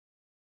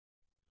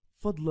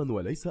فضلا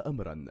وليس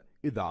أمرا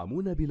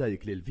ادعمونا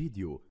بلايك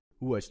للفيديو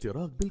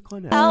واشتراك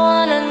بالقناة. I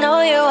wanna know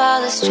your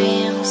wildest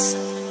dreams.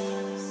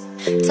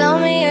 Tell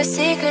me your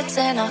secrets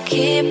and I'll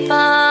keep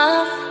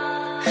them.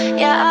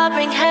 Yeah, I'll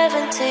bring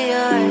heaven to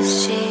your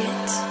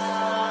sheets.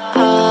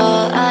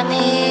 All I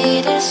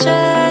need is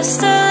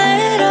just a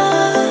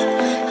little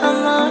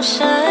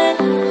emotion.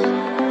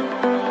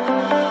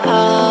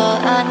 All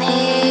I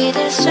need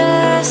is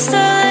just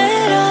a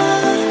little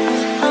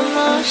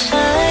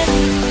emotion.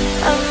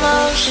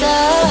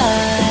 Emotion.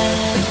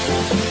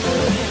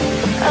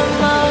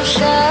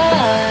 Emotion.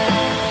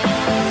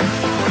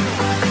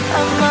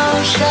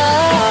 Emotion.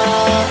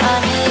 All I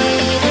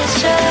need is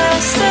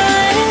just a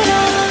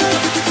little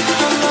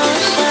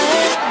emotion.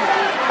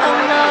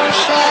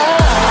 Emotion.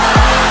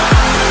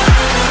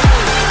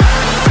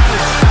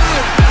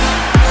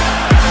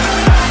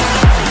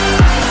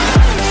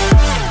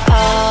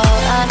 All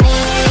I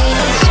need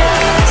is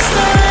just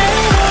a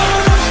little emotion.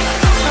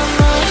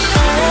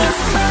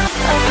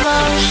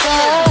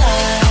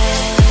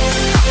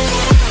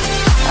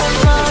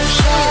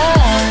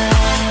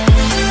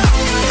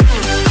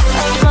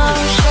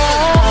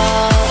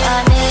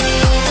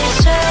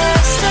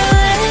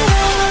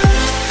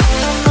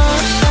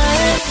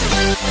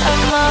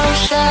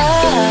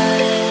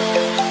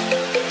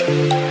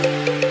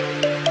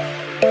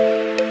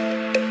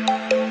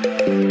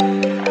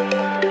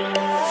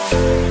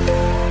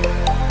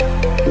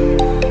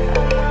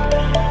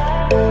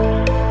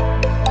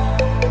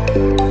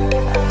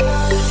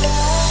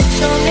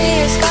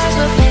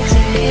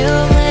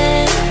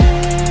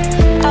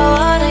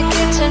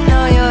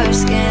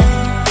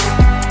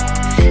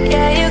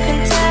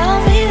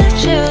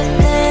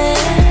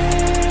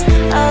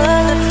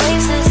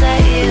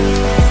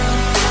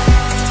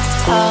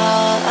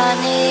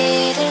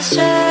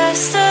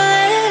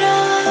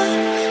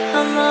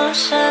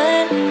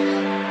 Emotion.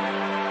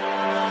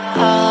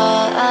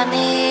 All I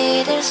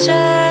need is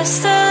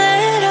just a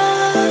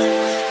little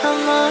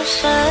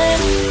emotion.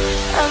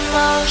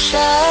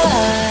 Emotion.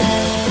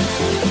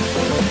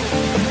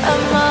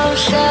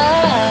 Emotion.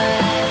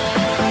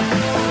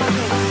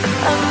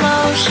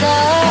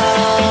 Emotion.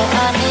 All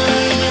I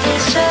need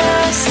is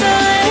just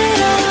a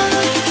little emotion.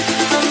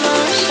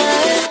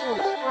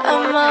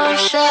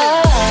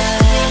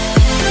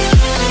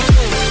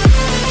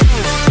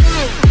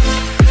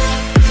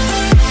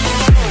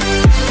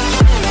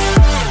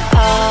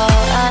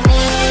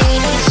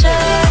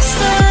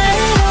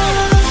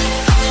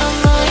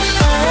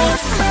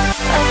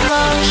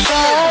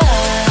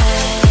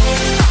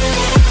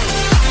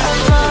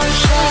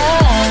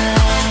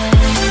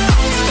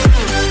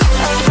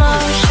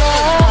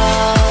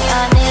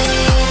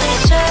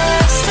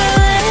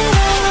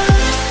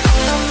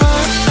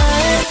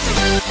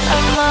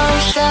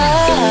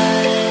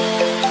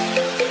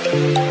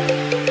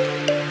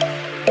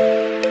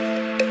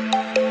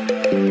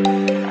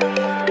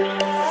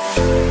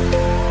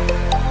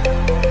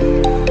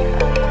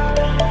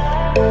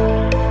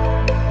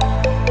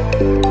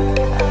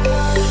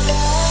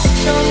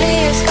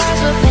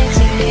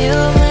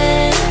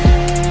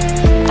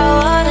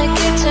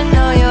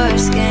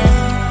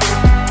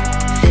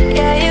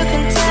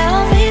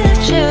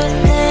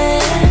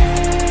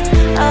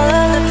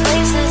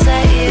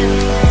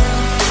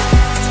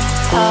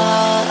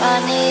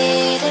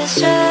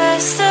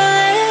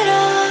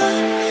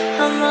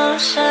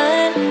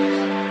 Emotion.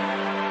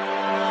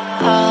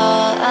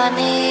 All I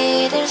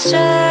need is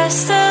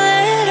just a